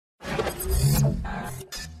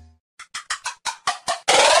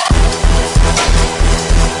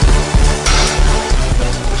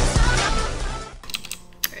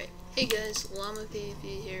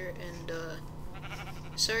LlamaPvp here, and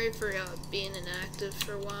sorry for being inactive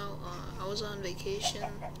for a while. I was on vacation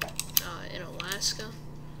in Alaska.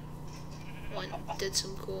 Did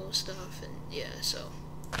some cool stuff, and yeah, so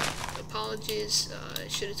apologies. I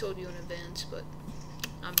should have told you in advance, but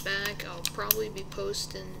I'm back. I'll probably be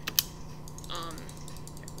posting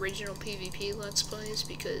original PvP Let's Plays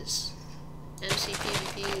because MC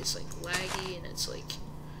PvP is like laggy and it's like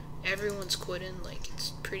everyone's quitting, like it's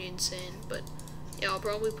pretty insane. But yeah, I'll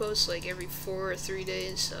probably post like every 4 or 3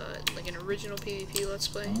 days like an original PvP Let's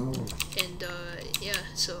Play. And yeah,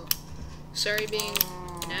 so sorry being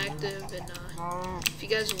inactive, and if you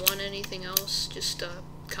guys want anything else, just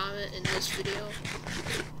comment in this video,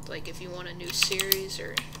 like if you want a new series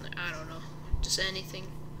or I don't know, just anything.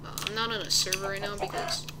 I'm not on a server right now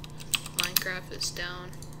because Minecraft is down.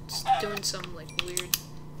 It's doing some like weird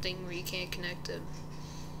thing where you can't connect to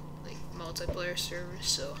like multiplayer servers,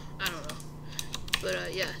 so I don't know.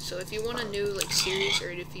 But yeah, so if you want a new like series, or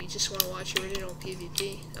if you just want to watch original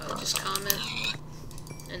PvP, just comment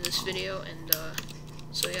in this video. And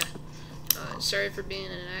so yeah, sorry for being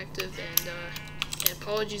inactive, and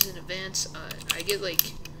apologies in advance. I get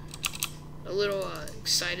like a little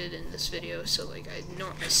excited in this video, so like I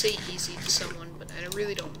say easy to someone, but I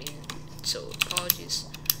really don't mean it. So apologies.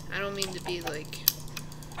 I don't mean to be like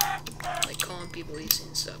calling people easy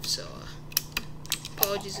and stuff. So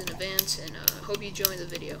apologies in advance, and hope you enjoy the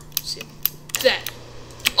video. See that?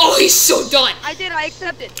 Oh, he's so done. I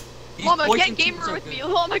accepted. Llama, get gamer with me.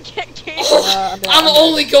 Llama, get gamer. I'm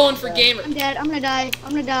only going for gamer. I'm dead. I'm gonna die.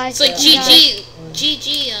 It's like GG,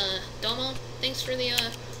 Domo. Thanks for the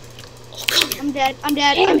Oh, come here. I'm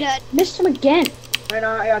dead. Missed him again. I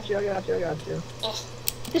know, I got you. Oh.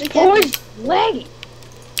 This boy's lagging.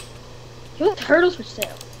 You have turtles for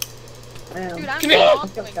sale. I am. Dude, I'm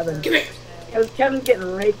Kevin. Come here. Kevin's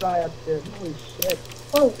getting raped by us, dude. Holy shit.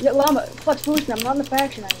 Oh, yeah, Llama, Flex, boost me. I'm not in the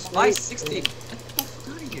faction anymore. Why 60? Get the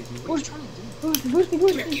fuck out of here, dude. What are you trying to do?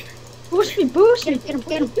 Boost me. Get him. What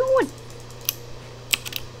are you doing?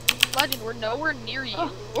 Legend, we're nowhere near you.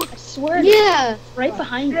 Oh, I swear. Yeah. Right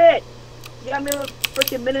behind you. Shit! You got me a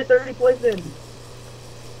freaking minute 30 poison.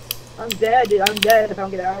 I'm dead, dude. I'm dead if I don't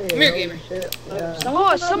get out of here. Come here, gamer. Shit. Yeah.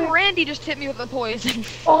 Oh, some Randy just hit me with a poison.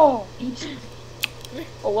 Oh,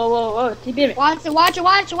 whoa. TP me. Watch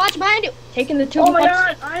it behind you. Taking the 2v1. Oh my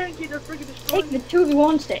god! Iron Kid just freaking destroyed Take the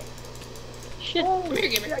 2v1 stay. Shit. Oh, Come here,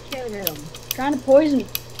 gamer. shit, I can't hit him. Trying to poison me.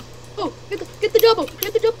 Oh, get the double.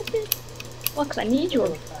 Flux, I need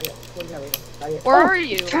you. Where are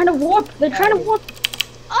you? They're trying to warp.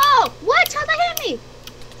 Oh, what? How'd that hit me?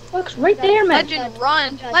 Flux, right there, man. Legend,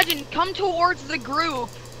 run. Legend, come towards the group.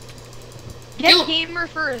 Get gamer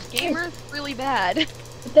first. Gamer's really bad.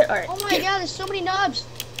 Alright. Oh my god, there's so many nubs.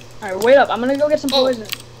 Alright, wait up. I'm gonna go get some poison.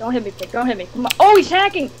 Don't hit me, kid. Don't hit me. Come on. Oh, he's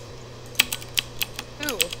hacking.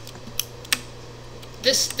 Who?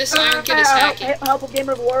 This Iron Kid is hacking. Help a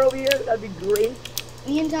gamer of war over here. That'd be great.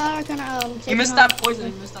 Me and Tyler are gonna He missed that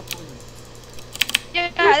poison. Yeah,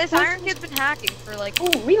 this Iron Kid's been hacking for like. Oh,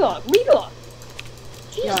 relog.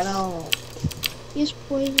 Yeah, I know. He's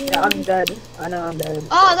poison. Yeah, I'm dead. I know I'm dead.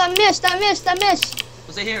 Oh, that missed.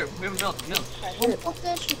 Was it here? We have milk. Up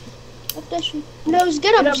that shit. No, just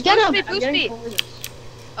get him. Boost me.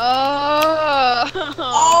 Oh.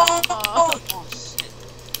 Oh shit.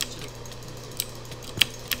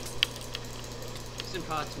 It's in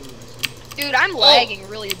prot 2. Dude, I'm lagging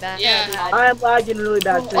really bad. Yeah. I'm lagging really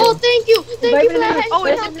bad too. Oh, thank you for that.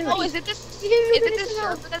 Is it this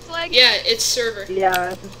server that's lagging? Yeah, it's server.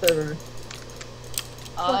 Yeah, it's a server.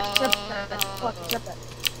 Oh,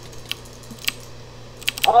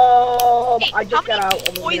 Hey, I just got out. How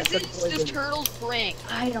many poisons does turtles bring?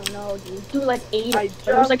 I don't know, dude. Do like 8. I It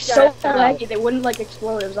was like just so got laggy they wouldn't like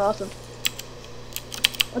explode. It was awesome.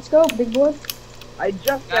 Let's go, big boy. I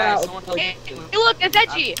just got Guys, out. someone Hey, look, it's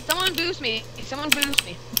Edgy. Someone boost me.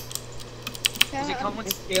 Does he come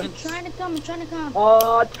with I'm trying to come.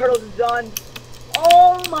 Oh, turtles is done.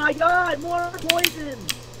 Oh my god, more poison.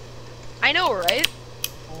 I know, right?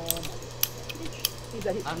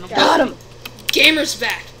 Got him. Gamer's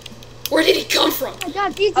back. Where did he come from? Oh my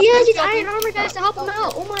god, he has these iron armor guys to help him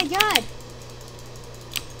out. Oh my god.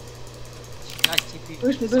 Guys, TP.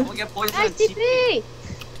 Boost me. Someone get poison Guys, and TP. TP.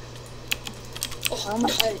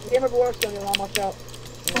 Gamer Dwarf's gonna get watch out.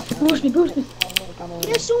 Boost me.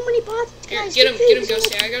 There's so many bots, Here, guys. get him,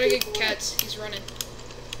 Ghosty. I gotta get Cats. He's running.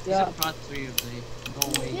 Yeah. He's in prot 3 of the. Go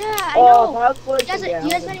away. Yeah, I Oh, know. I was You playing guys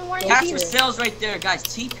not even wanting to Cats see for it. sales right there, guys.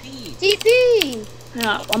 TP. TP.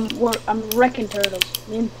 Yeah, I'm wrecking turtles.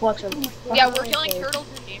 Me and Flux are. Yeah, we're killing turtles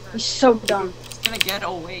and gamers. He's so dumb. He's gonna get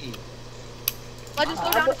away. Legend,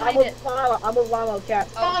 slow down and find it. I'm a llama cat.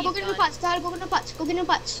 Oh, Tyler, go he's get in the done. pots. Tyler, go get in the pots. Go get in the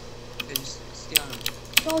pots. Okay, just stay on him.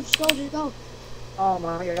 Go, just go, just go. Oh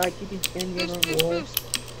my god, I keep these in game Boost, boost, over. boost.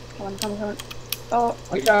 Come on, come on, come on. Oh,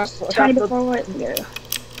 Watch out, tiny bit forward. Yeah.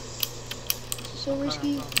 So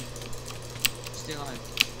risky. Stay alive.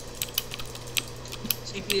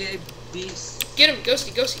 TPA beast. Get him,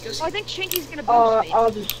 Ghosty, Ghosty, Oh, Ghosty. I think Chinky's gonna boost me. I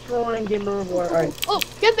was destroying game over. Alright. Oh,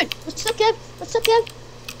 Kevin. What's up, Kev? What's up, Kev?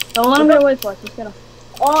 Don't let him get away for us. Let's get him.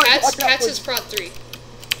 Oh, Cats is prot 3.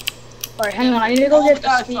 Alright, hang on. I need to go get the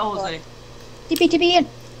That's speed. Jose. TP in.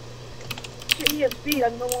 He has speed,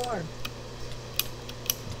 I'm no more.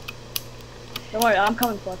 Don't worry, I'm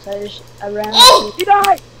coming, Flux. I ran. Oh! He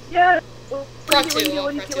died! Yes! Prot 2,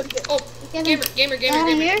 What do you prot get? 2. Oh, Kevin. gamer.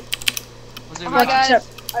 Here? Jose, Oh my god.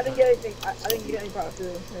 I didn't get anything. I didn't get any product through.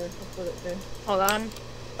 Here, let's put it there. Hold on.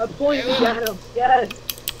 A point Yeah. to get him. Yes!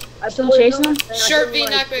 I Still poisoned chasing him? and I Sharp didn't V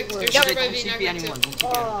realize knockback. it There's worked. Sharp don't V TP knockback anyone. too. Don't TP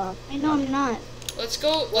anyone. Ah, I know I'm not. Let's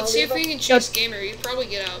go. Let's see if we can chase Gamer. He'd probably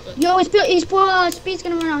get out, but Yo, speed's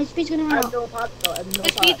gonna run out. His speed's gonna run I out. have no pot though. I have no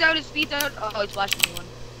His pot. speed's out, his speed's out. Oh, he's flashing me one.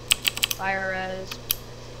 Fire res.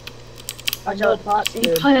 I have no pot, He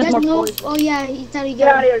dude. probably has There's more no. poison. Oh yeah, he's out. He Get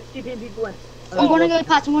out got. of here, TP people in. I'm gonna get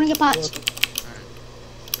pots. I'm gonna get pots.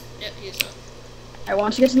 yeah, he's out. Alright,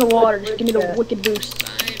 once you get in the water, just give me the Yeah. wicked boost.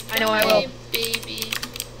 Bye, I know I will. baby.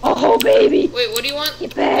 Oh, baby! Wait, what do you want?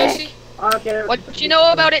 Get back! Ghosty? I don't care. What you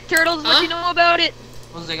know about it, Turtles? What Huh? you know about it?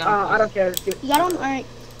 Jose got I don't care. Just You got him? Alright.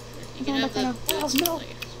 You can have the Oh, no.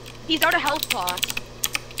 He's out of health pots.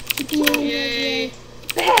 Yay.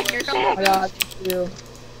 Back! Here I comes the got boost. you.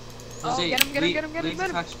 Oh, get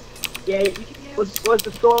him. Yeah, was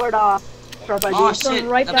the sword sharp idea? Oh So shit.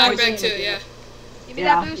 right that back. poison. Knockback too, yeah. Give me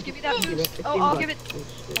Yeah. that boost, give me that Give boost. it. Oh, I'll give it.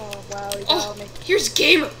 Oh, wow, he Oh, got me. here's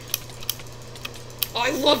Gamer. Oh, I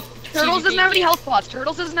love Turtles doesn't PvP. have any health pots.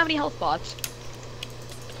 Turtles doesn't have any health pots.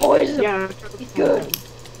 Poison! Yeah, He's good.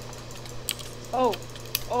 Oh.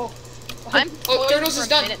 Oh. I'm Oh, poisoned Turtles for is a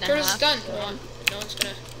done. minute and a Turtles is half, done. so- Come on. No one's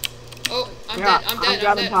gonna. Oh, I'm Yeah, dead. I'm I'm dead. I'm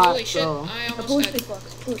grabbing dead. pots, Holy shit. so- I A almost boost me, died. Flux.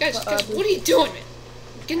 Boost, Guys, boost. what are you doing, man?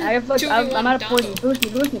 Getting I have like, 2v1 I'm out of down poison. low.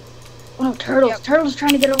 Boost me. Oh no, Turtles. Yep. Turtles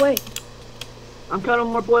trying to get away. I'm cutting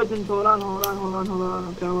more poison. Hold on.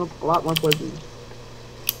 I'm cutting a lot more poison.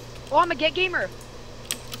 Oh, I'm a get gamer.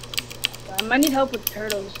 I might need help with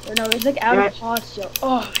Turtles. Or no, it's like out Yeah. of pots, yo.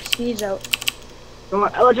 Oh, my speed's out. Don't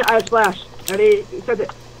worry, Legend, I have splash. Ready? Set it.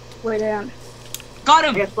 Way down. Got I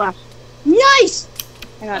him. got splash. Nice!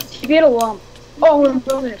 Hang on. He had a lump. Oh, we're in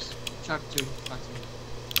wilderness. Shark 2. Shark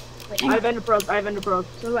 2. Wait, I hang have on. ender pros.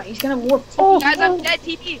 So right, he's gonna warp. Oh, Guys, oh. I'm dead.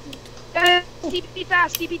 TP. Guys, TP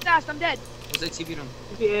fast. I'm dead. Jose TP'd him.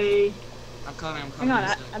 Okay. I'm coming. Hang on.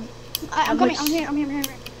 Jose. I'm I'm coming. I'm here.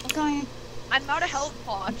 I'm coming. I'm out of health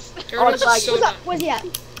pots. Turtles Oh, is so Who's done. up? Where's he at?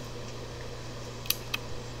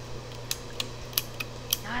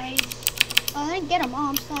 Nice. Oh, I didn't get him. Oh,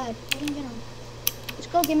 I'm sad. I didn't get him. Let's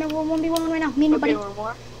go, Gamer. We're 1v1 right now. Me and Okay, nobody. one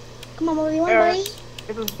more. Come on, 1v1, Alright. buddy.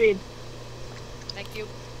 Get some speed. Thank you.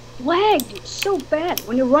 lag. It's so bad.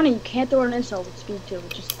 When you're running, you can't throw an insult with speed 2. It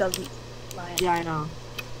just doesn't lie. Yeah, I know.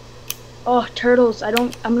 Oh, Turtles. I'm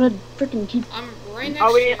gonna freaking keep. I'm right next Are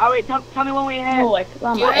to we? you. Are we? Tell me when we hit. Oh, like,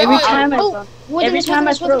 Llama, Yeah, every oh, time oh, I Wilderness,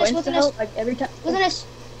 throw wilderness, insta wilderness. health, like every time. Wilderness.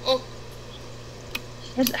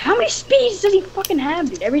 How many speeds does he fucking have,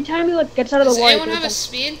 dude? Every time he like gets out of Does the water. anyone he have a goes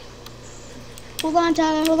speed? Hold on,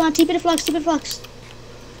 Tyler. Hold on. TP the flux. TP the flux.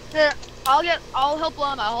 I'll help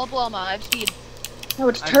Llama. I have speed. down. No,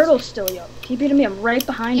 it's I Turtles still, yo. TP to me. I'm right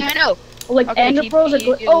behind Yeah, I you. know. Oh, like Okay, Ender TP Pearls are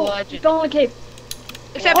good. is Oh, legend. he's going in the cave.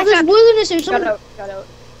 Except, Oh, there's wilderness. There's Got someone. out.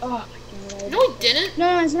 Oh my god. No, he didn't.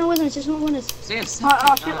 No, there's no wilderness. There's no wilderness. They have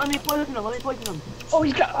Oh shit! Let me poison him. Oh,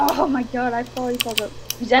 he's got. Oh my god. I thought he fell out.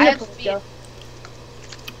 He's I Ender have Pearls, speed. yo.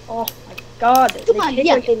 Oh my god. They Come on, take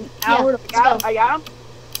yeah. like an hour to. I got him.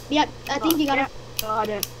 Yeah, I think you got it. No, I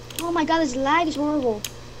didn't. Oh my god, this lag is horrible.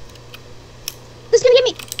 This is gonna get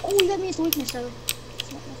me. Oh, you got me as a weakness, Tyler.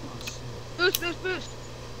 boost.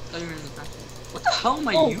 What the hell am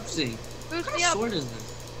I Oh. using? Boost What me kind of up. sword is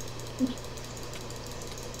this?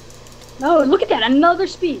 No, look at that. Another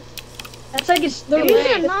speed. That's like it's You're literally.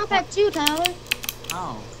 using a knockback too, Tyler.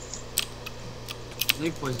 How?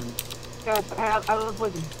 Leaf poison. Guys, I have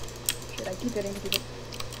poison. Shit, I keep hitting people.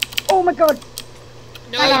 Oh my god.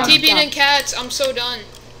 No, I got him. TPing and cats. I'm so done.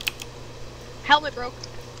 Helmet broke.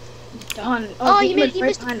 He's done. Oh, he you went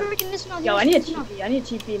missed the behind him. freaking this one. Yo, I need a TP. I need a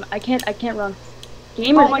TP. I can't run.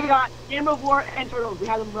 Gamer. Oh my god! Game of War and Turtles. We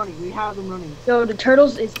have them running. Yo, the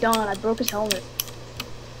Turtles is done. I broke his helmet.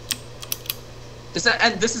 This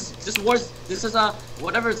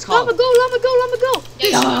whatever it's Llama called. go.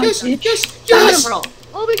 Yes, Ah, yes, bitch. yes, Got yes. it, bro.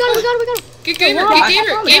 Oh, we got it. Good gamer, Wrong. good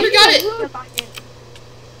gamer. Gamer got it.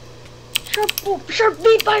 Sharp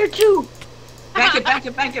meat fire 2! Back it, back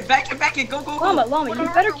it, back it, back it, back it. Go, go, go. Llama, you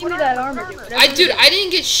better give me that armor, dude. Dude, I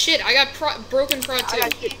didn't get shit. I got broken prot I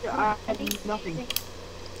got too. shit. I need nothing.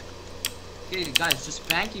 Okay, guys, just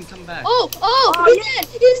bank and come back. Oh, Oh,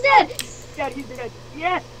 he's dead! He's dead! He's dead.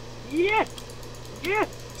 Yes! Yes! Yes!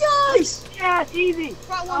 Yes! Yes! Easy!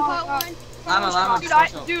 Prot 1, prot 1. Llama,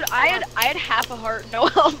 Dude, I had half a heart, no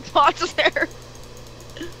health box there.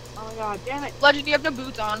 Oh my god, damn it! Legend, you have no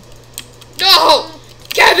boots on. No!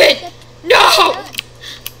 Kevin! No!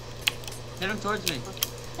 Hit him towards me.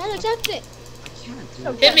 Don't accept it. I can't,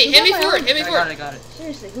 dude. Hit me for it, hit me I for got it, it. I got it.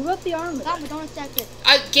 Seriously, who got the armor? Stop, don't accept it.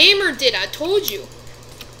 Gamer did, I told you.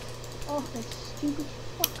 Oh, that stupid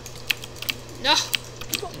fuck. No.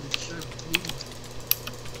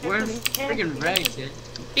 We're in friggin' red, kid.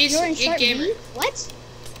 Beast, You're in good sharp gamer. V? What?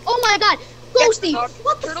 Oh my god! Ghosty!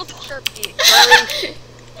 What the Turtle sharp feet. I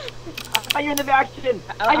thought you're in the action!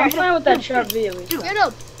 I'm fine with that sharp V at least. Get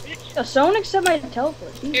up! Yo, someone accept my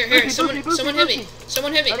teleport. Here, Boosty, someone boosty, hit me. boosty.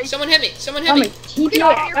 Someone hit me. Ready? Someone hit me. Someone hit Tommy, me. TP,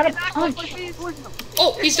 I got a punch.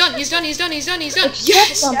 Oh, he's done. He's done. Accept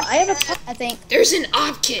Yes! them. I have a punch. I think. There's an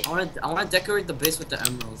op kit. I wanna decorate the base with the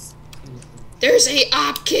emeralds. There's a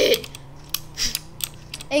op kit.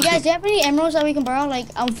 Hey guys, do you have any emeralds that we can borrow? Like,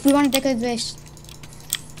 if we want to decorate this.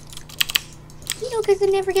 You know, because it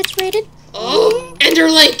never gets raided. Oh,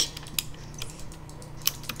 Enderlink.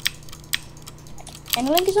 And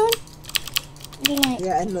the link is on? Enderlink.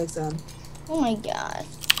 Yeah, and looks on. Oh my god.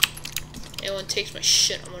 Anyone takes my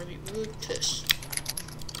shit, I'm gonna be really pissed.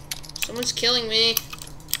 Someone's killing me.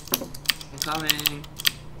 I'm coming.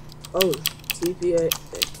 Oh, TPA.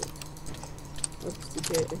 Oh,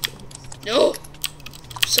 TPA. No.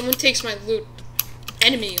 Someone takes my loot.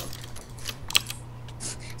 Enemy.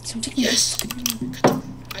 Yes.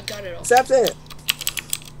 I got it all. Accept it!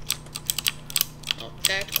 Oh,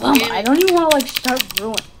 tactical Llama, gaming. I don't even want to like start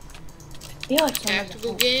ruin. I feel like someone's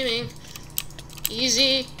Tactical gaming.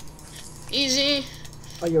 Easy. Easy.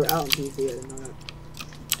 Oh, you're out in PC, I didn't know that.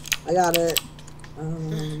 I got it.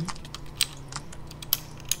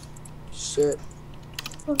 Shit.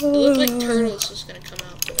 It looked like Turtles was gonna come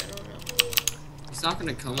out, but I don't know. It's not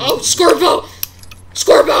gonna come Oh, out. Scorpo!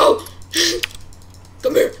 Scorpo!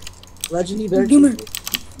 Come here. Legend, you better Gamer.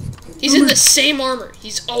 He's in the same armor.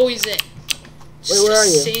 He's always in. Wait, where are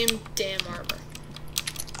you? Same damn armor.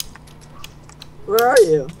 Where are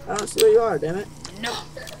you? I don't see where you are, damn it. No.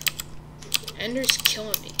 Ender's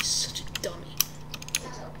killing me. He's such a dummy.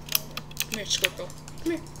 Come here, Scorpo.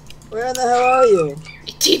 Come here. Where in the hell are you?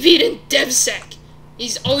 He TP'd in DevSec.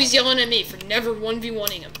 He's always yelling at me for never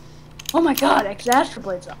 1v1ing him. Oh my god, Astral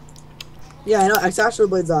Blade's up. Yeah, I know. Astral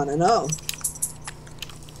Blade's on. I know.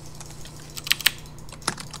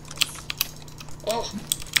 Oh.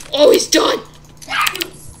 Oh, he's done!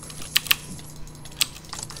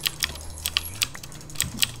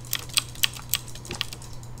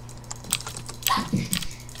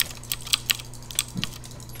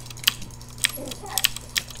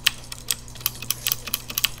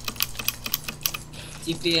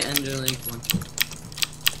 TP Enderlink one.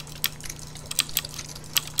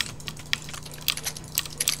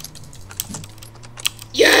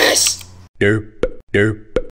 Yes! Derp, derp.